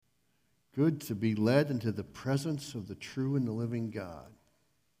Good to be led into the presence of the true and the living God.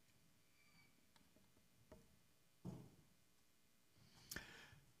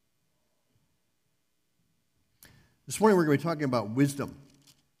 This morning we're going to be talking about wisdom.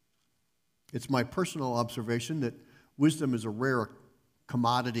 It's my personal observation that wisdom is a rare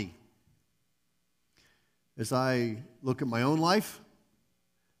commodity. As I look at my own life,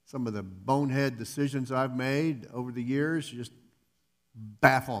 some of the bonehead decisions I've made over the years just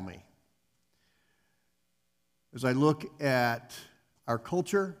baffle me. As I look at our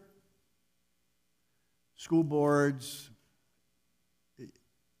culture, school boards,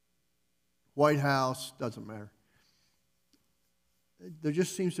 White House, doesn't matter. There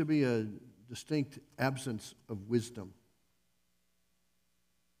just seems to be a distinct absence of wisdom.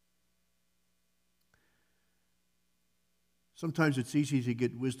 Sometimes it's easy to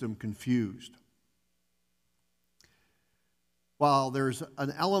get wisdom confused. While there's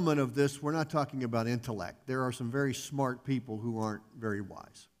an element of this, we're not talking about intellect. There are some very smart people who aren't very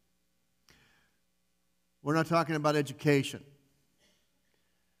wise. We're not talking about education.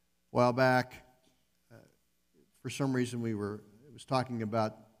 A while back, for some reason, it was talking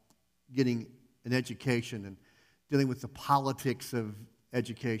about getting an education and dealing with the politics of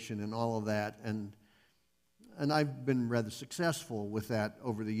education and all of that. And I've been rather successful with that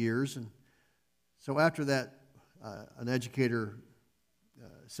over the years. And so after that, an educator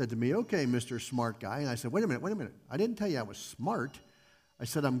said to me, "Okay, Mr. Smart Guy." And I said, wait a minute. I didn't tell you I was smart. I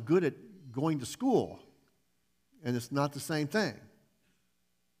said, I'm good at going to school. And it's not the same thing.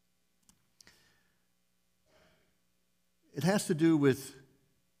 It has to do with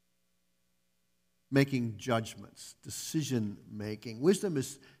making judgments, decision making. Wisdom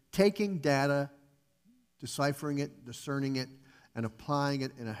is taking data, deciphering it, discerning it, and applying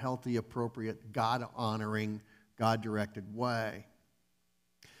it in a healthy, appropriate, God-honoring, God-directed way.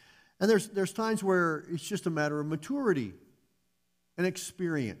 And there's times where it's just a matter of maturity and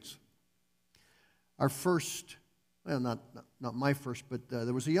experience. Our first, well, not my first, but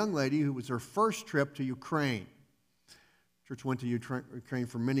there was a young lady who was her first trip to Ukraine. Church went to Ukraine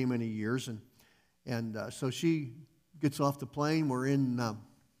for many, many years, and so she gets off the plane. We're in the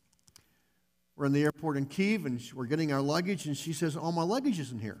airport in Kyiv, and we're getting our luggage, and she says, "Oh, my luggage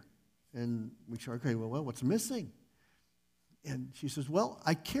isn't here." And we say, "Okay, well, what's missing?" And she says, "Well,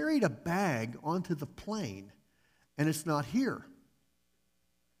 I carried a bag onto the plane, and it's not here."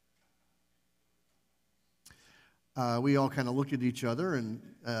 We all kind of looked at each other and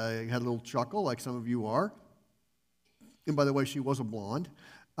had a little chuckle, like some of you are. And by the way, she was a blonde.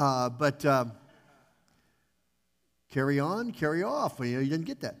 But carry on, carry off. You didn't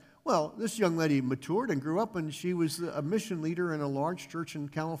get that. Well, this young lady matured and grew up, and she was a mission leader in a large church in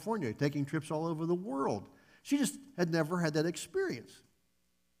California, taking trips all over the world. She just had never had that experience.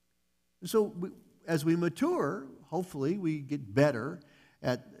 And so as we mature, hopefully we get better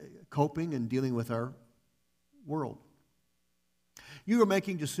at coping and dealing with our world. You are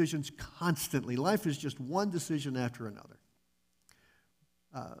making decisions constantly. Life is just one decision after another.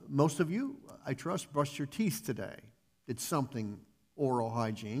 Most of you, I trust, brushed your teeth today, did something oral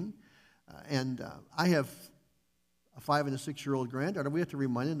hygiene. And I have a 5- and a 6-year-old granddaughter. We have to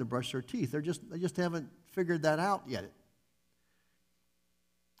remind them to brush their teeth. They just haven't figured that out yet.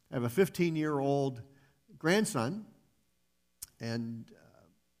 I have a 15-year-old grandson, and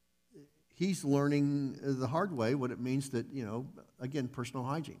he's learning the hard way what it means that, again, personal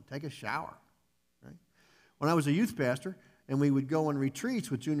hygiene. Take a shower. Right? When I was a youth pastor, and we would go on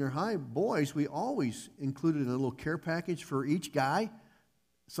retreats with junior high boys, we always included in a little care package for each guy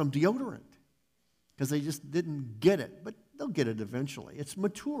some deodorant, because they just didn't get it. But they'll get it eventually. It's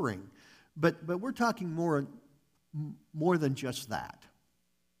maturing. But we're talking more than just that.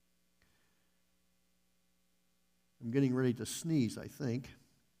 I'm getting ready to sneeze, I think.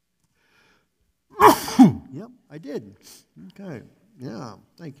 Yep, I did. Okay. Yeah,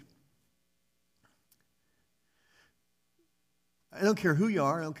 thank you. I don't care who you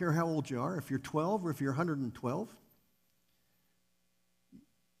are. I don't care how old you are. If you're 12 or if you're 112,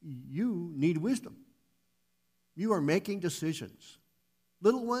 you need wisdom. You are making decisions.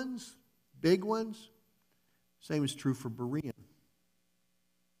 Little ones, big ones. Same is true for Berean.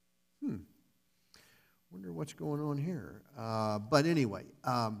 Wonder what's going on here. But anyway,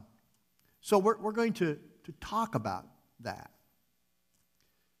 so we're going to talk about that.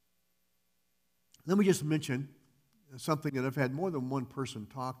 Let me just mention something that I've had more than one person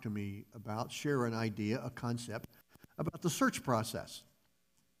talk to me about, share an idea, a concept about the search process.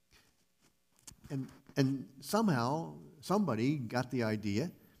 And somehow somebody got the idea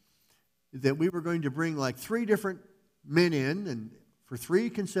that we were going to bring like 3 different men in and For 3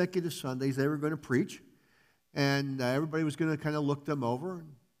 consecutive Sundays, they were going to preach, and everybody was going to kind of look them over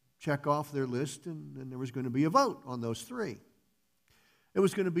and check off their list, and then there was going to be a vote on those 3. It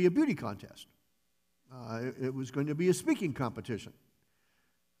was going to be a beauty contest. It was going to be a speaking competition.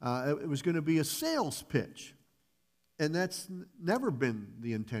 It was going to be a sales pitch. And that's never been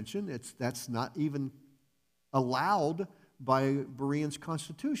the intention. That's not even allowed by Berean's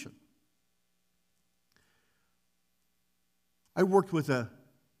constitution. I worked with a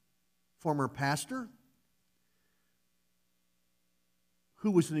former pastor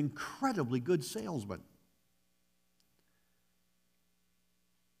who was an incredibly good salesman.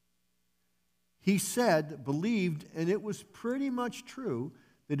 He said, believed, and it was pretty much true,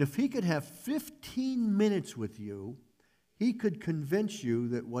 that if he could have 15 minutes with you, he could convince you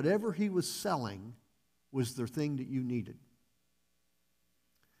that whatever he was selling was the thing that you needed.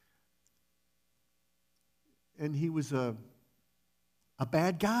 And he was a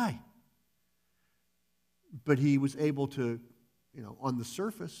bad guy. But he was able to, on the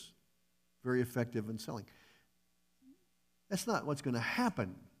surface, very effective in selling. That's not what's going to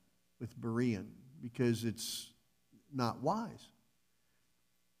happen with Berean, because it's not wise.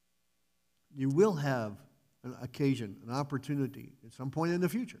 You will have an occasion, an opportunity at some point in the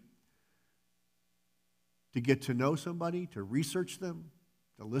future to get to know somebody, to research them,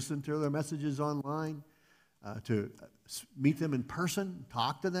 to listen to their messages online, to meet them in person,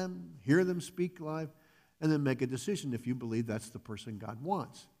 talk to them, hear them speak live, and then make a decision if you believe that's the person God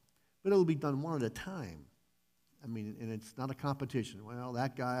wants. But it'll be done one at a time. And it's not a competition. Well,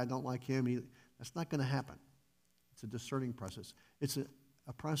 that guy, I don't like him. That's not going to happen. It's a discerning process. It's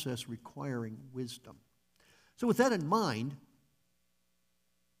a process requiring wisdom. So with that in mind,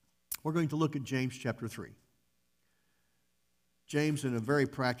 we're going to look at James chapter 3. James, in a very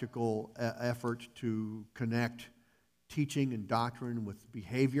practical effort to connect teaching and doctrine with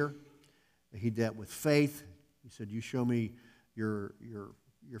behavior, he dealt with faith. He said, you show me your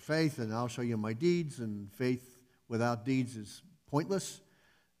faith, and I'll show you my deeds, and faith without deeds is pointless.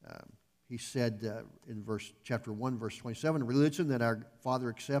 He said in chapter 1, verse 27, religion that our Father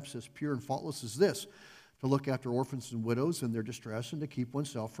accepts as pure and faultless is this, to look after orphans and widows in their distress and to keep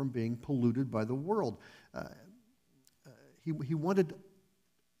oneself from being polluted by the world. He wanted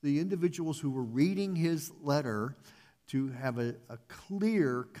the individuals who were reading his letter to have a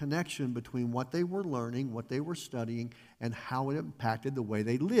clear connection between what they were learning, what they were studying, and how it impacted the way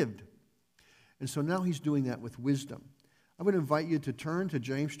they lived. And so now he's doing that with wisdom. I would invite you to turn to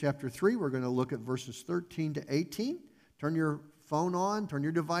James chapter 3. We're going to look at verses 13 to 18. Turn your phone on, turn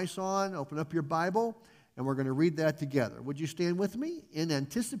your device on, open up your Bible, and we're going to read that together. Would you stand with me in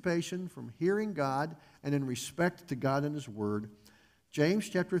anticipation from hearing God and in respect to God and His Word? James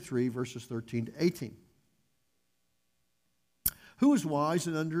chapter 3, verses 13 to 18. Who is wise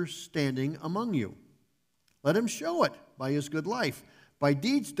and understanding among you? Let him show it by his good life, by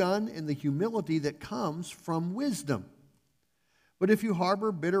deeds done in the humility that comes from wisdom. But if you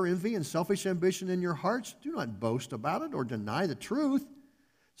harbor bitter envy and selfish ambition in your hearts, do not boast about it or deny the truth.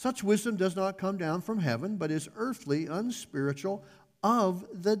 Such wisdom does not come down from heaven, but is earthly, unspiritual, of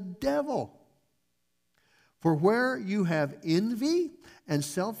the devil. For where you have envy and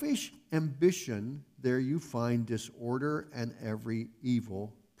selfish ambition, there you find disorder and every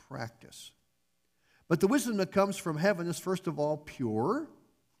evil practice. But the wisdom that comes from heaven is first of all pure,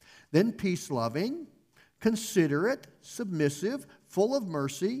 then peace-loving, considerate, submissive, full of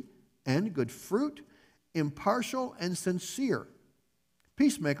mercy and good fruit, impartial and sincere.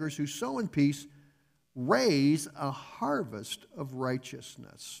 Peacemakers who sow in peace raise a harvest of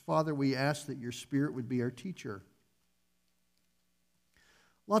righteousness. Father, we ask that your Spirit would be our teacher.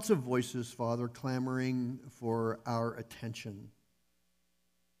 Lots of voices, Father, clamoring for our attention.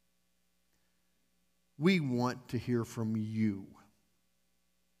 We want to hear from you.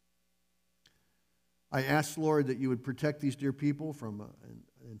 I ask, Lord, that you would protect these dear people from an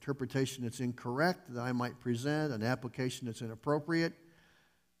interpretation that's incorrect, that I might present an application that's inappropriate.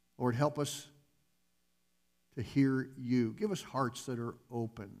 Lord, help us to hear you. Give us hearts that are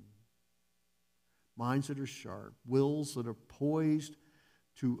open, minds that are sharp, wills that are poised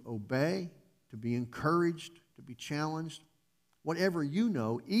to obey, to be encouraged, to be challenged. Whatever you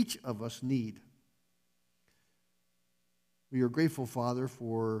know, each of us need. We are grateful, Father,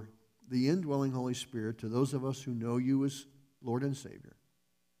 for the indwelling Holy Spirit to those of us who know you as Lord and Savior.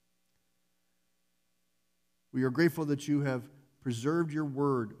 We are grateful that you have preserved your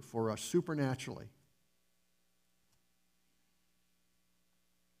word for us supernaturally.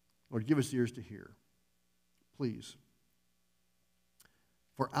 Lord, give us ears to hear, please,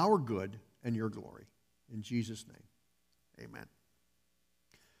 for our good and your glory. In Jesus' name, amen.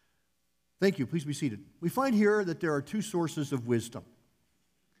 Thank you. Please be seated. We find here that there are two sources of wisdom.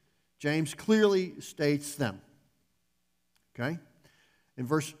 James clearly states them. Okay? In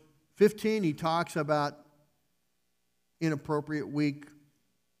verse 15, he talks about inappropriate, weak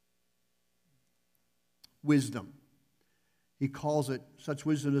wisdom. He calls it, such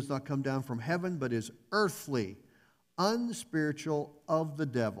wisdom does not come down from heaven, but is earthly, unspiritual, of the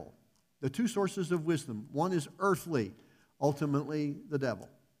devil. The two sources of wisdom. One is earthly, ultimately the devil.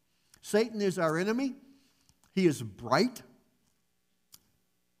 Satan is our enemy. He is bright.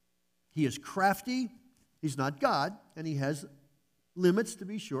 He is crafty. He's not God, and he has limits, to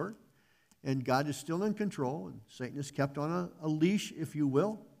be sure. And God is still in control, and Satan is kept on a leash, if you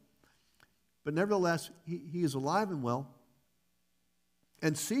will. But nevertheless, he is alive and well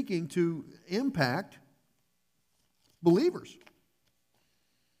and seeking to impact believers,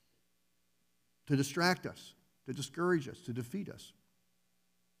 to distract us, to discourage us, to defeat us.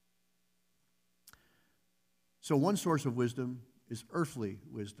 So one source of wisdom is earthly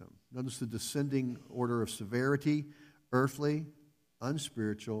wisdom. Notice the descending order of severity: earthly,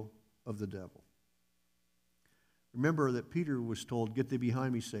 unspiritual, of the devil. Remember that Peter was told, "Get thee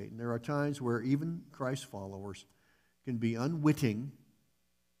behind me, Satan." There are times where even Christ's followers can be unwitting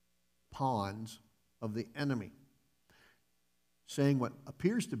pawns of the enemy, saying what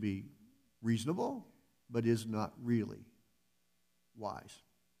appears to be reasonable, but is not really wise.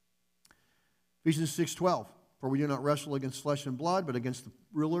 Ephesians 6:12, "For we do not wrestle against flesh and blood, but against the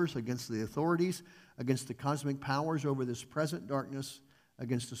rulers, against the authorities, against the cosmic powers over this present darkness,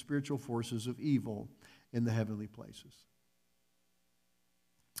 against the spiritual forces of evil in the heavenly places."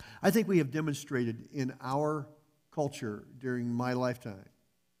 I think we have demonstrated in our culture during my lifetime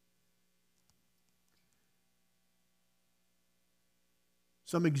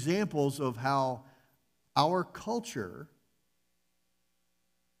some examples of how our culture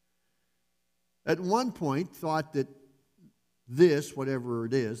at one point thought that this, whatever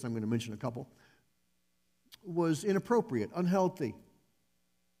it is, I'm going to mention a couple, was inappropriate, unhealthy,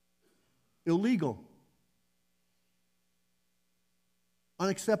 illegal,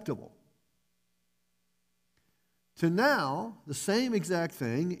 unacceptable. To now, the same exact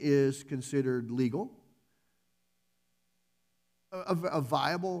thing is considered legal, a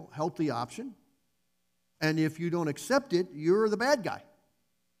viable, healthy option. And if you don't accept it, you're the bad guy.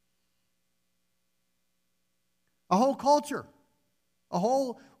 A whole culture, a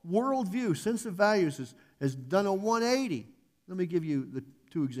whole worldview, sense of values has done a 180. Let me give you the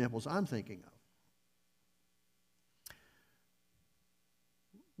two examples I'm thinking of.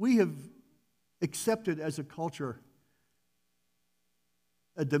 We have accepted as a culture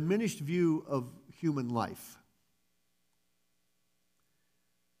a diminished view of human life.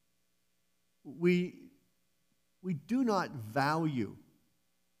 We do not value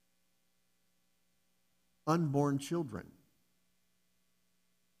unborn children.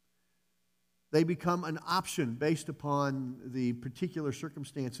 They become an option based upon the particular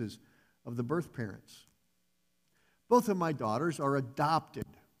circumstances of the birth parents. Both of my daughters are adopted,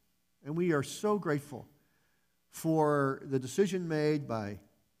 and we are so grateful for the decision made by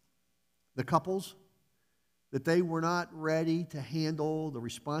the couples that they were not ready to handle the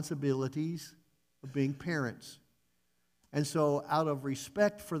responsibilities of being parents. And so, out of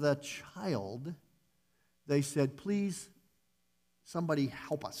respect for the child, they said, "Please, somebody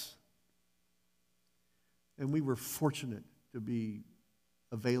help us." And we were fortunate to be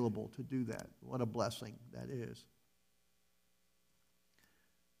available to do that. What a blessing that is.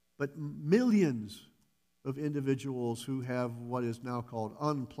 But millions of individuals who have what is now called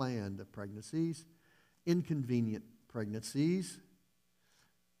unplanned pregnancies, inconvenient pregnancies,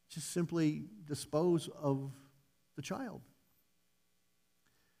 just simply dispose of the child.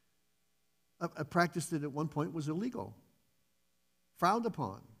 A practice that at one point was illegal, frowned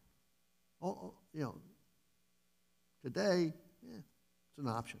upon. Today, it's an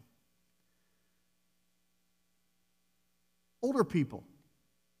option. Older people.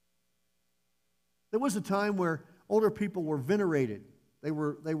 There was a time where older people were venerated. They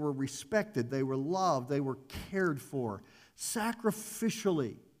were respected. They were loved. They were cared for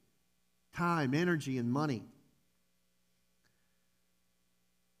sacrificially. Time, energy, and money.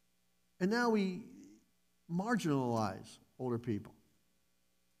 And now we marginalize older people.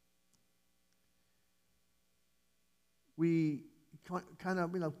 We kind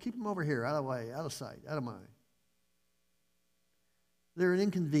of, keep them over here, out of way, out of sight, out of mind. They're an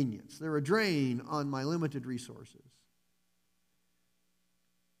inconvenience. They're a drain on my limited resources.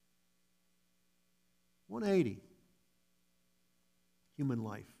 180. Human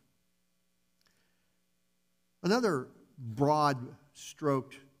life. Another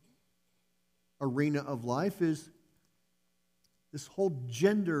broad-stroked arena of life is this whole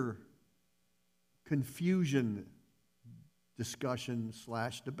gender confusion discussion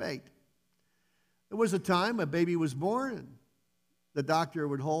 / debate. There was a time a baby was born and the doctor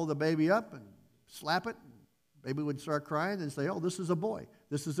would hold the baby up and slap it. The baby would start crying and say, oh, this is a boy.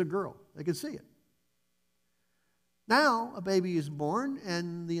 This is a girl. They could see it. Now a baby is born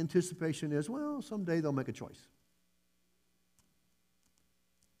and the anticipation is, well, someday they'll make a choice.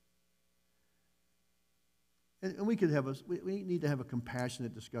 And we need to have a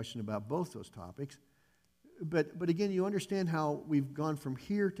compassionate discussion about both those topics. But again, you understand how we've gone from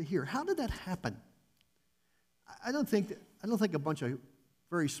here to here. How did that happen? I don't think a bunch of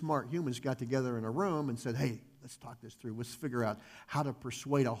very smart humans got together in a room and said, hey, let's talk this through. Let's figure out how to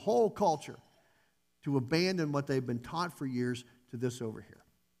persuade a whole culture to abandon what they've been taught for years to this over here.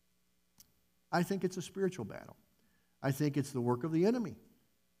 I think it's a spiritual battle. I think it's the work of the enemy.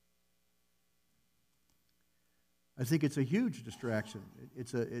 I think it's a huge distraction.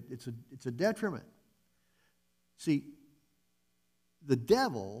 It's a detriment. See, the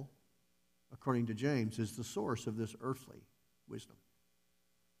devil, according to James, is the source of this earthly wisdom.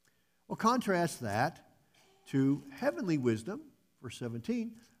 Well, contrast that to heavenly wisdom, verse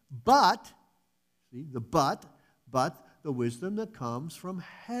 17, but the wisdom that comes from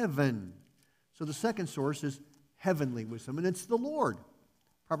heaven. So the second source is heavenly wisdom, and it's the Lord.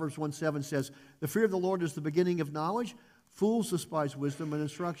 Proverbs 1:7 says, the fear of the Lord is the beginning of knowledge. Fools despise wisdom and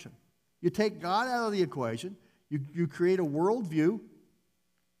instruction. You take God out of the equation. You create a worldview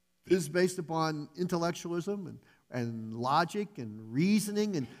that is based upon intellectualism and logic and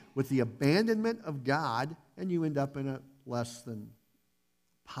reasoning and with the abandonment of God, and you end up in a less than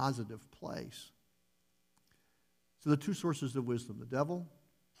positive place. So the two sources of wisdom, the devil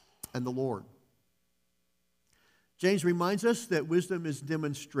and the Lord. James reminds us that wisdom is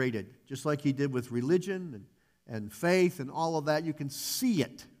demonstrated, just like he did with religion and faith and all of that. You can see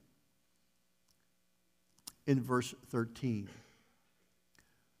it in verse 13.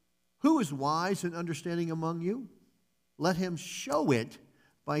 Who is wise and understanding among you? Let him show it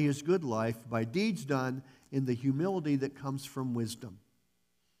by his good life, by deeds done in the humility that comes from wisdom.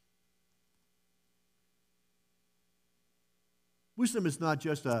 Wisdom is not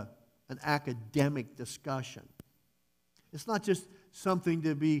just an academic discussion. It's not just something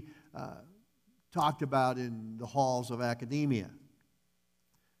to be talked about in the halls of academia.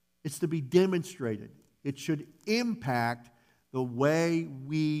 It's to be demonstrated. It should impact the way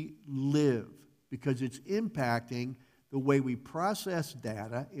we live because it's impacting the way we process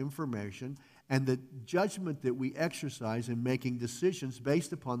data, information, and the judgment that we exercise in making decisions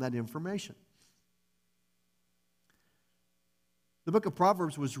based upon that information. The book of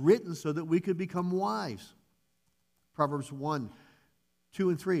Proverbs was written so that we could become wise. Proverbs 1, 2,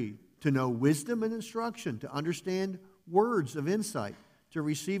 and 3, to know wisdom and instruction, to understand words of insight, to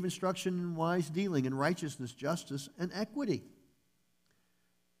receive instruction in wise dealing and righteousness, justice, and equity.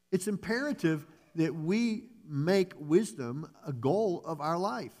 It's imperative that we make wisdom a goal of our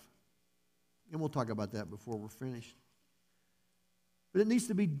life. And we'll talk about that before we're finished. But it needs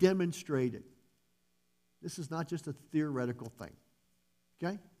to be demonstrated. This is not just a theoretical thing.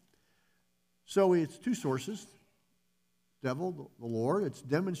 Okay? So it's two sources. Devil, the Lord, it's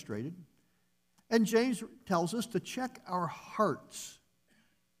demonstrated. And James tells us to check our hearts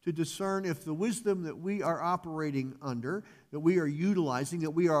to discern if the wisdom that we are operating under, that we are utilizing,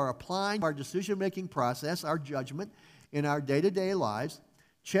 that we are applying our decision-making process, our judgment in our day-to-day lives,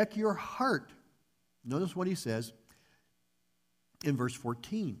 check your heart. Notice what he says in verse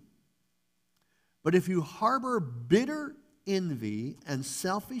 14. But if you harbor bitter envy and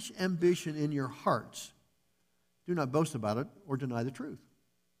selfish ambition in your hearts, do not boast about it or deny the truth.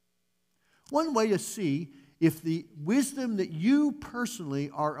 One way to see if the wisdom that you personally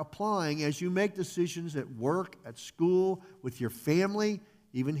are applying as you make decisions at work, at school, with your family,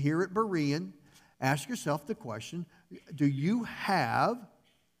 even here at Berean, ask yourself the question, do you have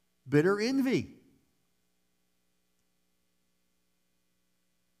bitter envy?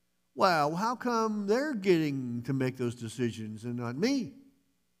 Well, how come they're getting to make those decisions and not me?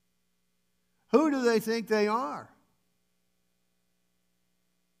 Who do they think they are?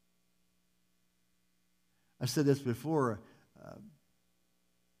 I said this before.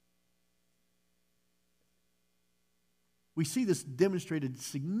 We see this demonstrated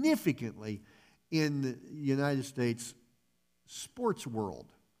significantly in the United States sports world,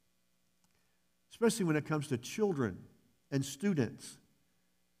 especially when it comes to children and students.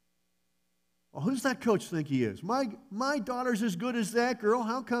 Well, who's that coach think he is? My daughter's as good as that girl.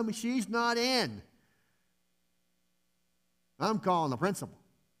 How come she's not in? I'm calling the principal.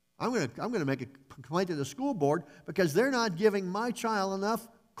 I'm going to make a complaint to the school board because they're not giving my child enough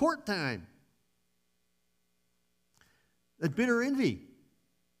court time. That bitter envy.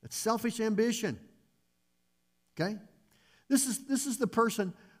 That's selfish ambition. Okay? This is the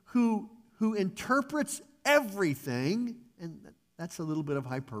person who interprets everything, and that's a little bit of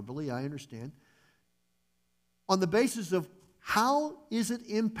hyperbole, I understand, on the basis of how is it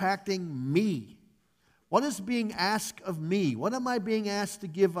impacting me? What is being asked of me? What am I being asked to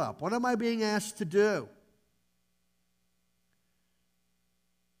give up? What am I being asked to do?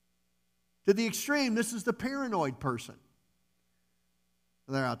 To the extreme, this is the paranoid person.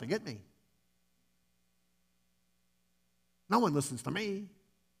 They're out to get me. No one listens to me.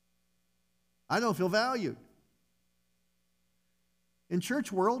 I don't feel valued. In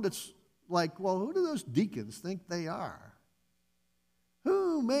church world, it's like, well, who do those deacons think they are?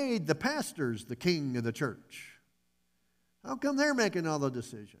 Who made the pastors the king of the church? How come they're making all the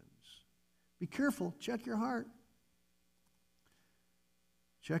decisions? Be careful. Check your heart.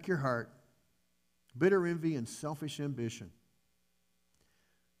 Check your heart. Bitter envy and selfish ambition.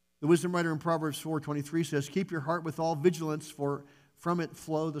 The wisdom writer in Proverbs 4:23 says, keep your heart with all vigilance, for from it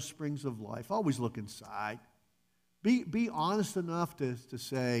flow the springs of life. Always look inside. Be honest enough to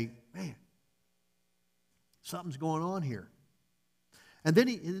say, man, something's going on here. And then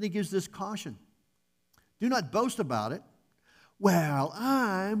he gives this caution. Do not boast about it. Well,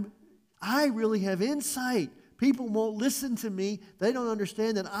 I really have insight. People won't listen to me. They don't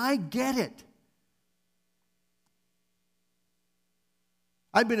understand that I get it.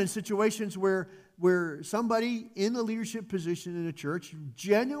 I've been in situations where somebody in a leadership position in a church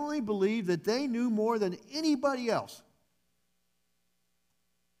genuinely believed that they knew more than anybody else.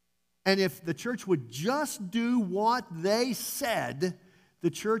 And if the church would just do what they said, the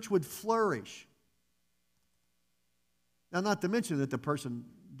church would flourish. Now, not to mention that the person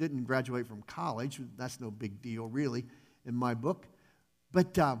didn't graduate from college. That's no big deal, really, in my book.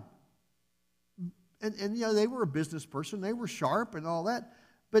 But, and you know, they were a business person. They were sharp and all that.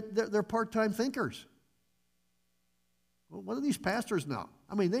 But they're part-time thinkers. Well, what do these pastors know?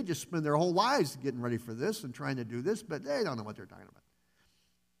 I mean, they just spend their whole lives getting ready for this and trying to do this, but they don't know what they're talking about.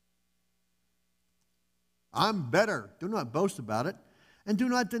 I'm better. Do not boast about it. And do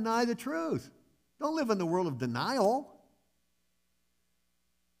not deny the truth. Don't live in the world of denial.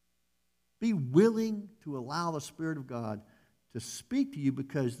 Be willing to allow the Spirit of God to speak to you,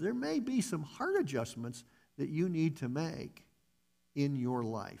 because there may be some heart adjustments that you need to make in your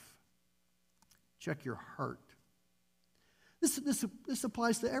life. Check your heart. This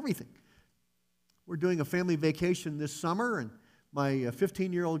applies to everything. We're doing a family vacation this summer, and my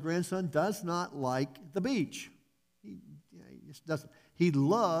 15-year-old grandson does not like the beach. He just doesn't. He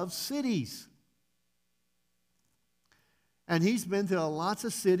loves cities. And he's been to lots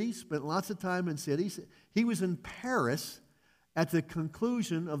of cities, spent lots of time in cities. He was in Paris at the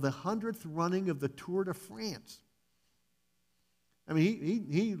conclusion of the 100th running of the Tour de France. I mean,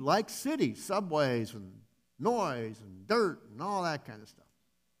 he likes cities, subways, and noise, and dirt, and all that kind of stuff.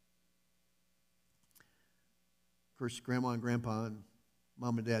 Of course, Grandma and Grandpa and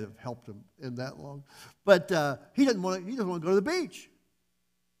Mom and Dad have helped him in that long. But he doesn't want to go to the beach.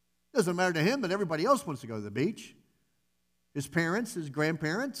 It doesn't matter to him that everybody else wants to go to the beach. His parents, his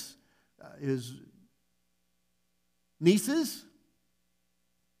grandparents, his nieces,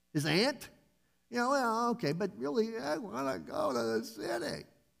 his aunt. You know, well, okay, but really, I want to go to the city.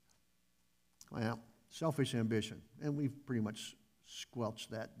 Well, selfish ambition. And we've pretty much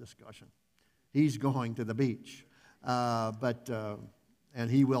squelched that discussion. He's going to the beach. And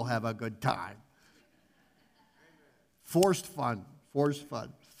he will have a good time. Forced fun.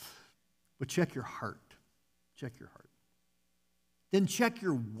 But check your heart. Check your heart. Then check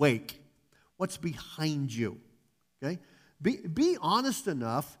your wake. What's behind you? Okay? Be honest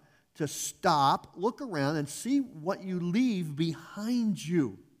enough to stop, look around, and see what you leave behind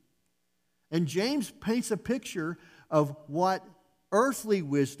you. And James paints a picture of what earthly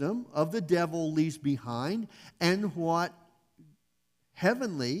wisdom of the devil leaves behind and what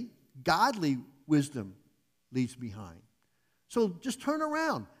heavenly, godly wisdom leaves behind. So just turn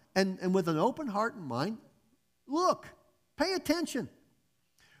around and with an open heart and mind, look, pay attention.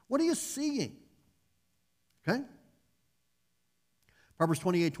 What are you seeing? Okay? Proverbs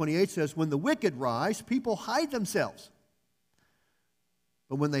 28:28 says, when the wicked rise, people hide themselves.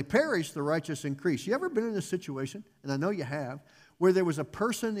 But when they perish, the righteous increase. You ever been in a situation, and I know you have, where there was a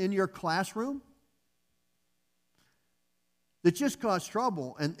person in your classroom that just caused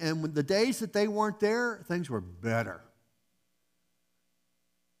trouble, and when the days that they weren't there, things were better.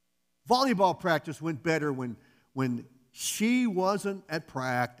 Volleyball practice went better when she wasn't at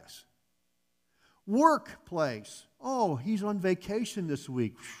practice. Workplace. Oh, he's on vacation this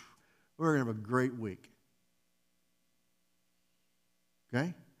week. We're going to have a great week.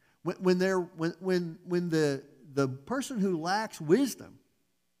 Okay? When the person who lacks wisdom,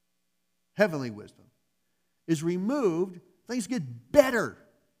 heavenly wisdom, is removed, things get better.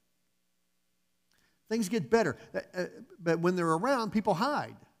 Things get better. But when they're around, people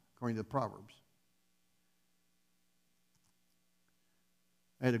hide, according to the Proverbs.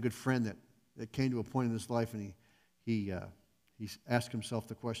 I had a good friend that came to a point in his life, and he asked himself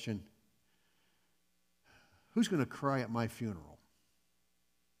the question, who's going to cry at my funeral?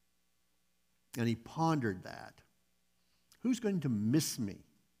 And he pondered that. Who's going to miss me?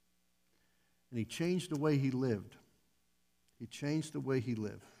 And he changed the way he lived. He changed the way he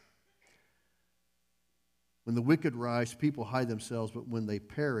lived. When the wicked rise, people hide themselves, but when they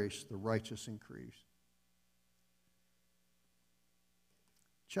perish, the righteous increase.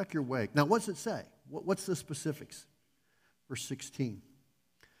 Check your way. Now, what's it say? What's the specifics? Verse 16.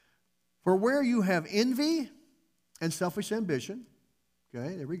 For where you have envy and selfish ambition,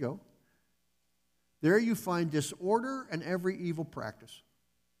 okay, there we go. There you find disorder and every evil practice.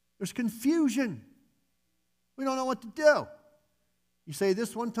 There's confusion. We don't know what to do. You say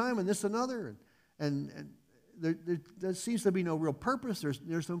this one time and this another, and there seems to be no real purpose.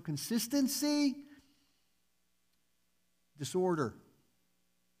 There's no consistency. Disorder.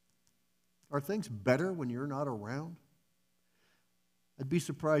 Are things better when you're not around? I'd be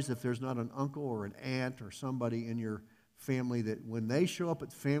surprised if there's not an uncle or an aunt or somebody in your family that when they show up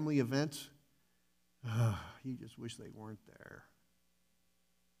at family events, you just wish they weren't there.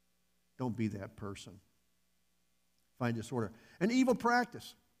 Don't be that person. Find disorder. An evil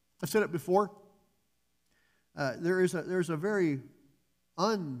practice. I've said it before. There's a very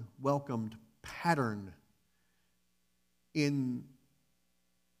unwelcomed pattern in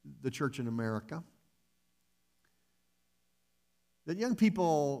the church in America that young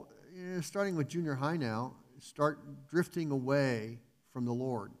people, starting with junior high now, start drifting away from the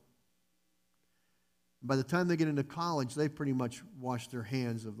Lord. By the time they get into college, they pretty much wash their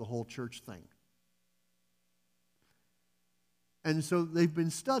hands of the whole church thing. And so they've been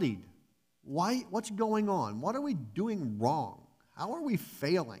studied. Why? What's going on? What are we doing wrong? How are we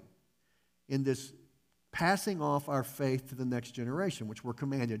failing in this passing off our faith to the next generation, which we're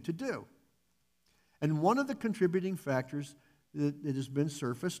commanded to do? And one of the contributing factors that has been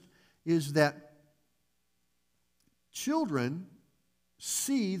surfaced is that children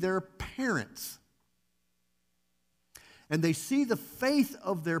see their parents. And they see the faith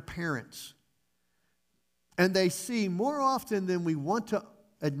of their parents. And they see more often than we want to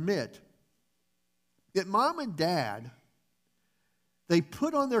admit that mom and dad, they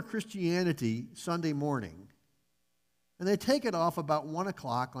put on their Christianity Sunday morning and they take it off about 1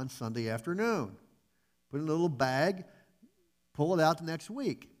 o'clock on Sunday afternoon. Put it in a little bag, pull it out the next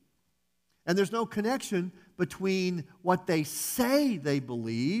week. And there's no connection between what they say they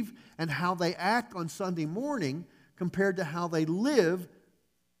believe and how they act on Sunday morning compared to how they live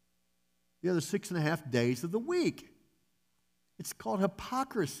the other 6.5 days of the week. It's called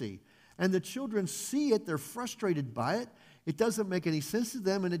hypocrisy. And the children see it, they're frustrated by it. It doesn't make any sense to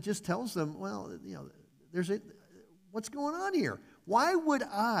them, and it just tells them, well, what's going on here? Why would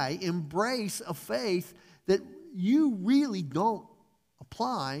I embrace a faith that you really don't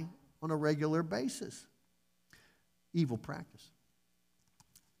apply on a regular basis? Evil practice.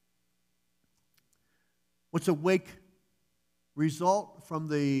 What's a wake result from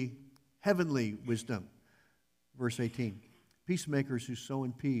the heavenly wisdom? Verse 18. Peacemakers who sow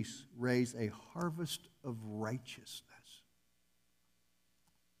in peace raise a harvest of righteousness.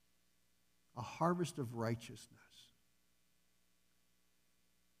 A harvest of righteousness.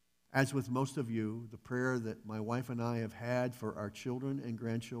 As with most of you, the prayer that my wife and I have had for our children and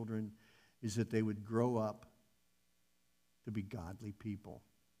grandchildren is that they would grow up to be godly people.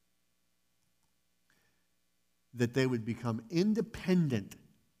 That they would become independent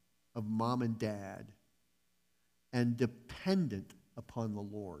of mom and dad and dependent upon the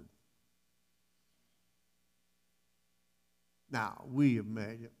Lord. Now, we have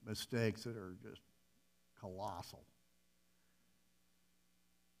made mistakes that are just colossal.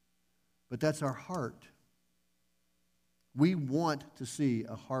 But that's our heart. We want to see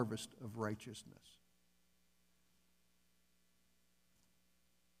a harvest of righteousness.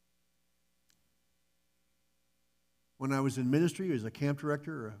 When I was in ministry as a camp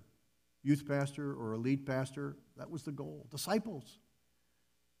director, or a youth pastor, or a lead pastor, that was the goal. Disciples.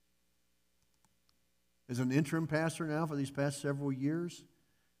 As an interim pastor now for these past several years,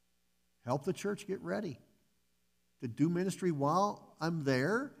 help the church get ready. to do ministry while I'm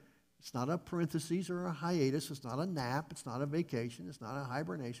there. It's not a parenthesis or a hiatus. It's not a nap. It's not a vacation. It's not a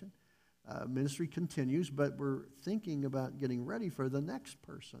hibernation. Ministry continues, but we're thinking about getting ready for the next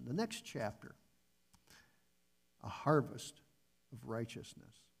person, the next chapter. A harvest of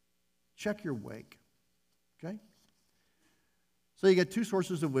righteousness. Check your wake. Okay? So you get two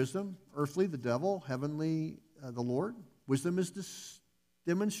sources of wisdom: earthly, the devil; heavenly, the Lord. Wisdom is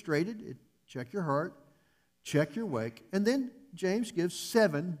demonstrated. Check your heart. Check your wake. And then James gives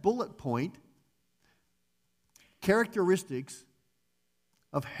 7 bullet point characteristics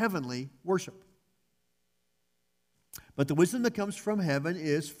of heavenly worship. But the wisdom that comes from heaven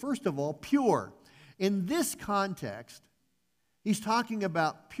is, first of all, pure. In this context, he's talking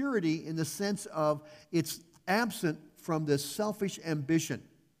about purity in the sense of it's absent from this selfish ambition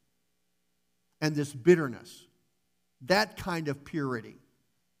and this bitterness. That kind of purity.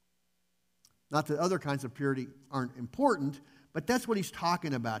 Not that other kinds of purity aren't important, but that's what he's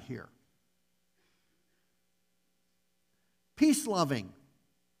talking about here. Peace-loving.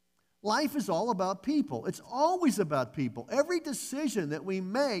 Life is all about people. It's always about people. Every decision that we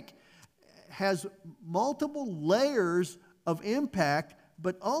make has multiple layers of impact,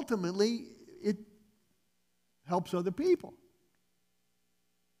 but ultimately it helps other people.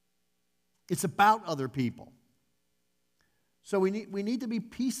 It's about other people. So we need to be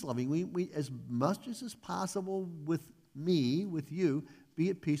peace-loving. We as much as possible with me, with you, be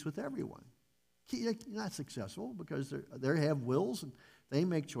at peace with everyone. You're not successful because they have wills and they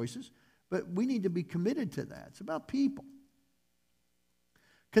make choices, but we need to be committed to that. It's about people.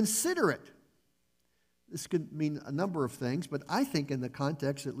 Considerate. This could mean a number of things, but I think in the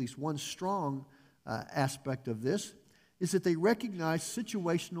context, at least one strong aspect of this is that they recognize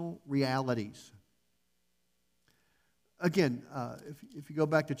situational realities. Again, if you go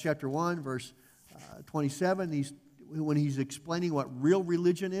back to chapter 1, verse 27, when he's explaining what real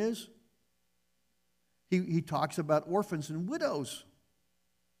religion is, he talks about orphans and widows.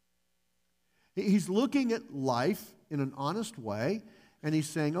 He's looking at life in an honest way, and he's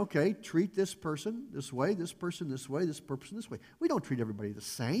saying, okay, treat this person this way, this person this way, this person this way. We don't treat everybody the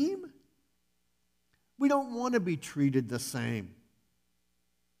same. We don't want to be treated the same.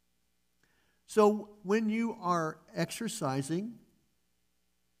 So when you are exercising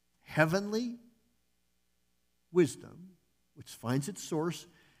heavenly wisdom, which finds its source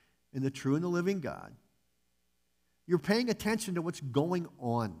in the true and the living God, you're paying attention to what's going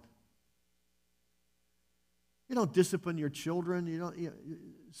on. You don't discipline your children.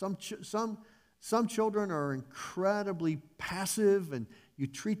 Some children are incredibly passive, and you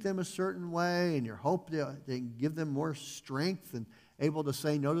treat them a certain way, and you hope they give them more strength and able to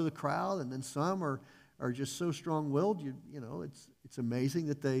say no to the crowd. And then some are just so strong-willed. It's amazing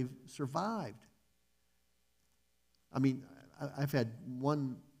that they've survived. I mean, I've had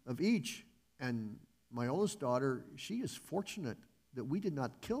one of each, and my oldest daughter, she is fortunate that we did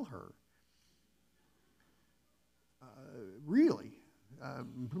not kill her. Really.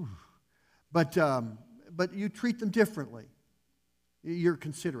 But you treat them differently. You're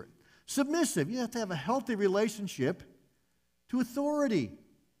considerate. Submissive. You have to have a healthy relationship to authority.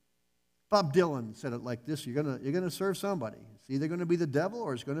 Bob Dylan said it like this: you're gonna serve somebody. It's either going to be the devil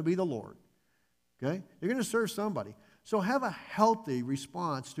or it's going to be the Lord. Okay? You're going to serve somebody. So have a healthy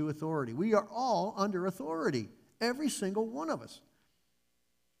response to authority. We are all under authority, every single one of us,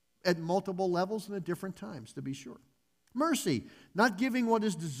 at multiple levels and at different times, to be sure. Mercy, not giving what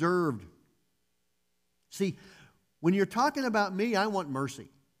is deserved. See, when you're talking about me, I want mercy.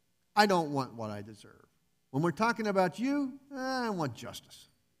 I don't want what I deserve. When we're talking about you, I want justice.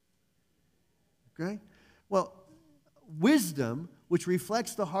 Okay? Well, wisdom, which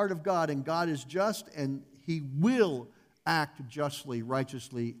reflects the heart of God, and God is just, and He will act justly,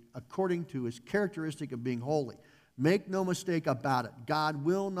 righteously, according to His characteristic of being holy. Make no mistake about it. God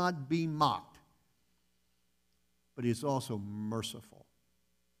will not be mocked. But He is also merciful,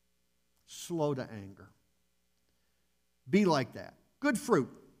 slow to anger. Be like that. Good fruit.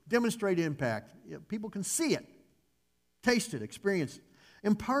 Demonstrate impact. People can see it, taste it, experience it.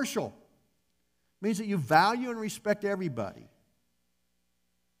 Impartial means that you value and respect everybody.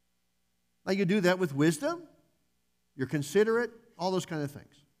 Now you do that with wisdom. You're considerate, all those kind of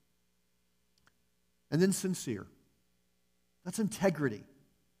things. And then sincere. That's integrity.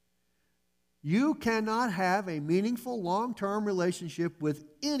 You cannot have a meaningful long-term relationship with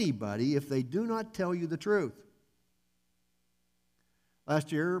anybody if they do not tell you the truth.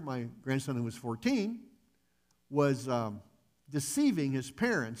 Last year, my grandson, who was 14, was deceiving his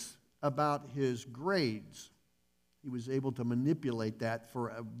parents about his grades. He was able to manipulate that for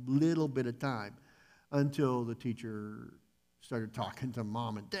a little bit of time. until the teacher started talking to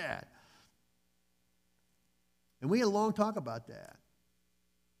mom and dad. And we had a long talk about that.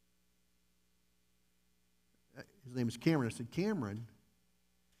 His name is Cameron. I said, Cameron,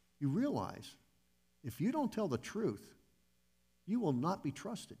 you realize if you don't tell the truth, you will not be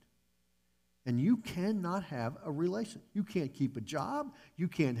trusted. And you cannot have a relationship. You can't keep a job. You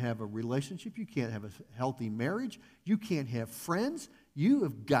can't have a relationship. You can't have a healthy marriage. You can't have friends. You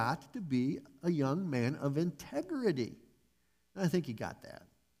have got to be a young man of integrity. And I think he got that.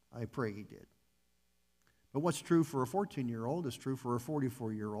 I pray he did. But what's true for a 14-year-old is true for a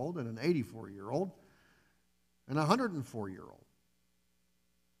 44-year-old and an 84-year-old and a 104-year-old.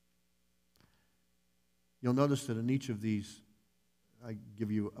 You'll notice that in each of these, I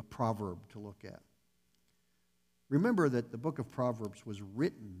give you a proverb to look at. Remember that the book of Proverbs was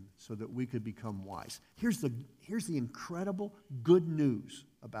written so that we could become wise. Here's the incredible good news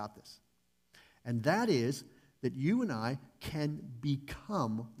about this. And that is that you and I can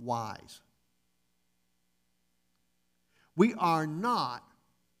become wise. We are not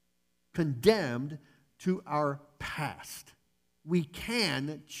condemned to our past. We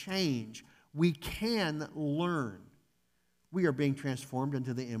can change. We can learn. We are being transformed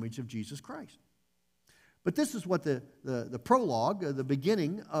into the image of Jesus Christ. But this is what the prologue, the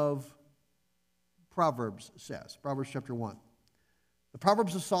beginning of Proverbs says. Proverbs chapter 1. The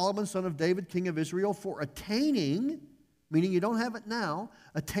Proverbs of Solomon, son of David, king of Israel, for attaining, meaning you don't have it now,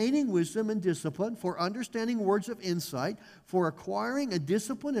 attaining wisdom and discipline, for understanding words of insight, for acquiring a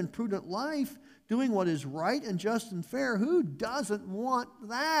disciplined and prudent life, doing what is right and just and fair. Who doesn't want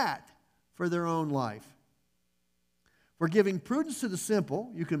that for their own life? For giving prudence to the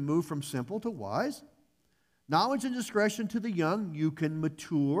simple, you can move from simple to wise. Knowledge and discretion to the young, you can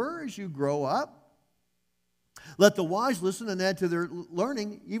mature as you grow up. Let the wise listen and add to their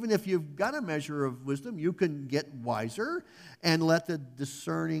learning. Even if you've got a measure of wisdom, you can get wiser. And let the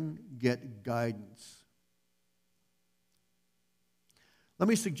discerning get guidance. Let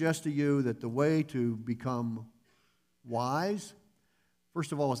me suggest to you that the way to become wise,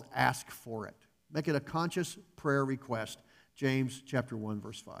 first of all, is ask for it. Make it a conscious prayer request. James chapter 1,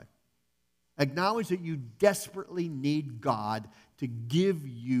 verse 5. Acknowledge that you desperately need God to give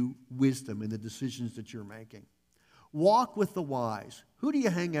you wisdom in the decisions that you're making. Walk with the wise. Who do you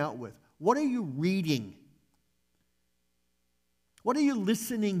hang out with? What are you reading? What are you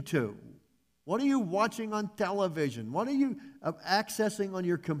listening to? What are you watching on television? What are you accessing on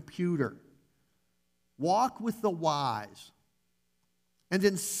your computer? Walk with the wise. And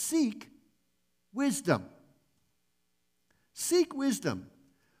then seek wisdom. Seek wisdom.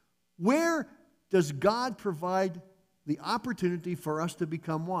 Where does God provide the opportunity for us to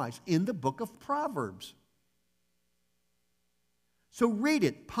become wise? In the book of Proverbs. So read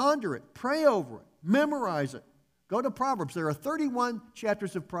it, ponder it, pray over it, memorize it. Go to Proverbs. There are 31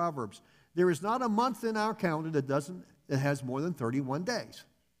 chapters of Proverbs. There is not a month in our calendar that has more than 31 days.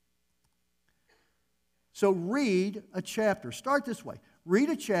 So read a chapter. Start this way. Read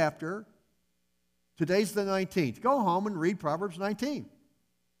a chapter. Today's the 19th. Go home and read Proverbs 19.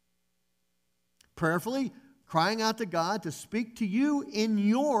 Prayerfully crying out to God to speak to you in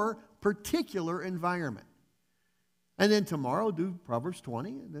your particular environment. And then tomorrow do Proverbs 20,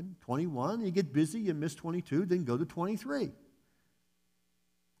 and then 21. You get busy, you miss 22, then go to 23.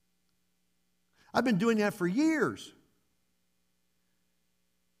 I've been doing that for years.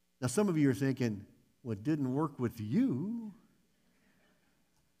 Now some of you are thinking, well, it didn't work with you.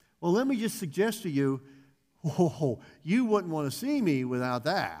 Well, let me just suggest to you, you wouldn't want to see me without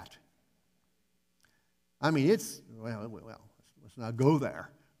that. I mean, let's not go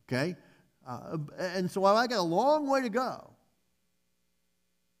there, okay? And so I got a long way to go.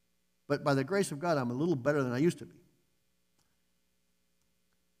 But by the grace of God, I'm a little better than I used to be.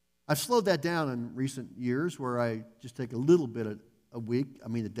 I've slowed that down in recent years where I just take a little bit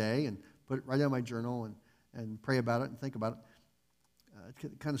a day, and put it right in my journal and pray about it and think about it.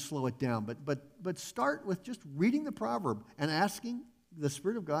 Kind of slow it down. But start with just reading the proverb and asking the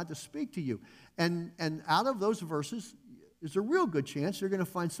Spirit of God to speak to you. And out of those verses, there's a real good chance you're going to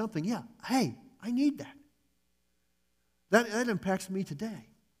find something. Yeah, hey, I need that. That impacts me today.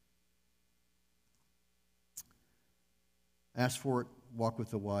 Ask for it, walk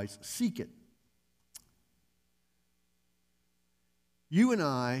with the wise, seek it. You and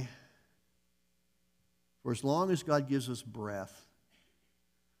I, for as long as God gives us breath,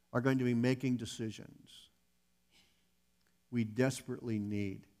 are going to be making decisions. We desperately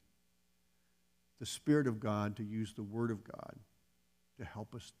need the Spirit of God to use the Word of God to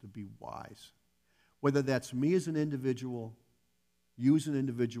help us to be wise. Whether that's me as an individual, you as an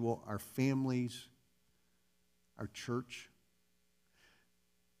individual, our families, our church.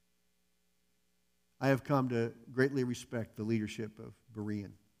 I have come to greatly respect the leadership of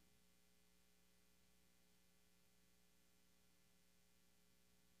Berean.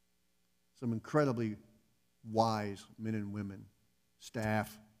 Some incredibly wise men and women,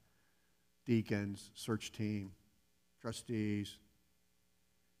 staff, deacons, search team, trustees,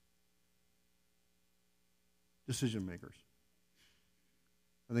 decision makers.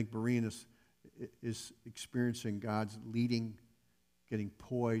 I think Berean is experiencing God's leading, getting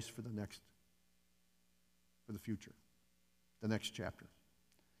poised for the future, the next chapter.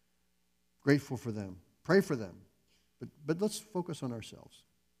 Grateful for them. Pray for them. But let's focus on ourselves.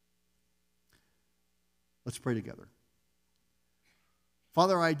 Let's pray together.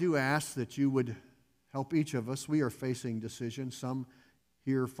 Father, I do ask that you would help each of us. We are facing decisions. Some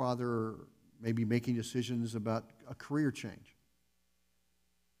here, Father, may be making decisions about a career change,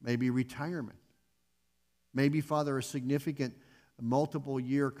 maybe retirement, maybe, Father, a significant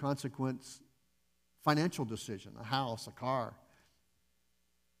multiple-year consequence financial decision, a house, a car.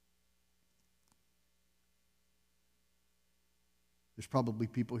 There's probably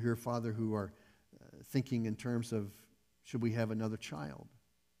people here, Father, who are thinking in terms of, should we have another child?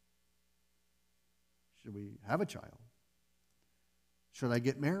 Should we have a child? Should I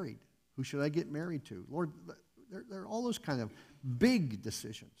get married? Who should I get married to? Lord, there are all those kind of big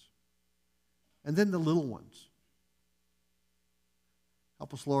decisions. And then the little ones.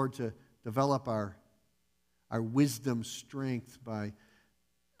 Help us, Lord, to develop our wisdom, strength by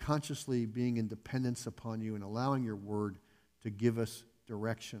consciously being in dependence upon you and allowing your word to give us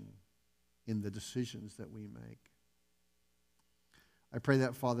direction in the decisions that we make. I pray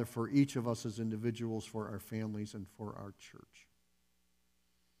that, Father, for each of us as individuals, for our families, and for our church.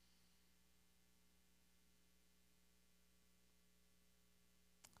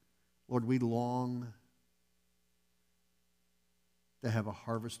 Lord, we long to have a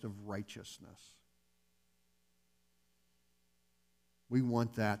harvest of righteousness. We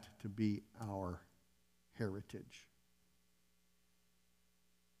want that to be our heritage.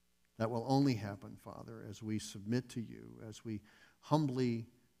 That will only happen, Father, as we submit to you, as we humbly,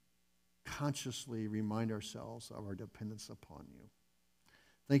 consciously remind ourselves of our dependence upon you.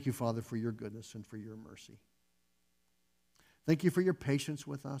 Thank you, Father, for your goodness and for your mercy. Thank you for your patience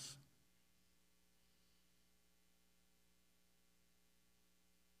with us.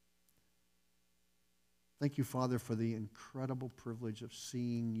 Thank you, Father, for the incredible privilege of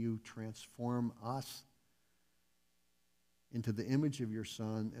seeing you transform us into the image of your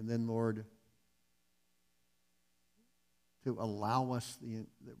Son, and then, Lord, to allow us the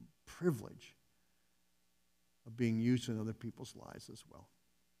privilege of being used in other people's lives as well.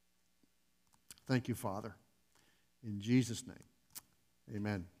 Thank you, Father. In Jesus' name,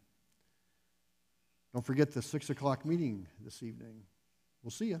 amen. Don't forget the 6 o'clock meeting this evening.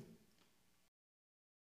 We'll see you.